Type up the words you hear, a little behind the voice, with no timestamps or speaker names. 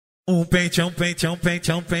Um pente é um pente, é um pente,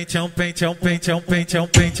 é um pente, é um pente, é um pente, é um pente, é um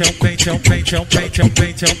pente, é um pente, é um pente, é um pente, é um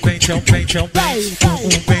pente, é um pente, é um pente, é um pente.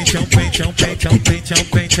 Um pente é um pente, é um pente, é um pente, é um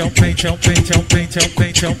pente, é um pente, é um pente, é um pente, é um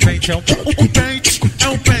pente, é um pente, é um pente. Um pente é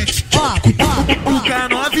um pente. O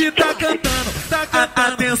K9 tá cantando.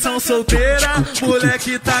 Atenção solteira,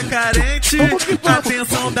 moleque tá carente.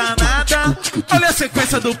 Atenção danada. Olha a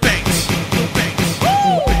sequência do pente.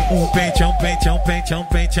 Um pente é um pente, é um pente, é um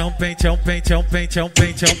pente, é um pente, é um pente, é um pente, é um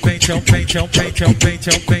pente, é um pente, é um pente, é um pente, é um pente,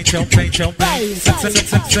 é um pente, é um pente, é um pente.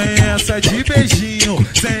 Sem essa de beijinho,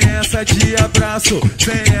 sem essa de abraço,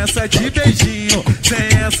 sem essa de beijinho,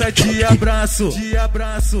 sem essa de abraço, de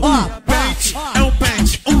abraço. Pente é um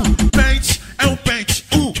pente, pente é um pente,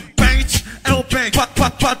 pente é um pente.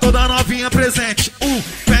 Pra toda novinha presente.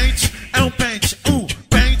 Pente é um pente,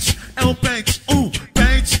 pente é um pente,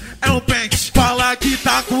 pente é um pente. Fala que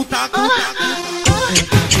tá com taco.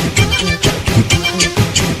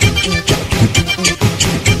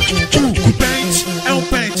 Pente é um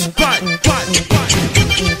pente, vai.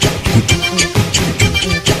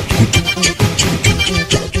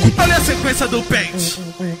 Olha a sequência do pente.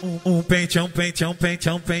 Um pente é um pente, é um pente,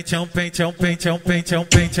 é um pente, é um pente, é um pente, é um pente, é um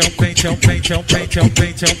pente, é um pente, é um pente, é um pente, é um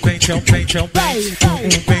pente, é um pente, é um pente, é um pente.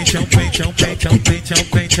 Um pente é um pente, é um pente, é um pente, é um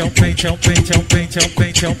pente, é um pente, é um pente, é um pente, é um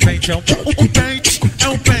pente, é um pente, é um pente. Um pente é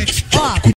um pente.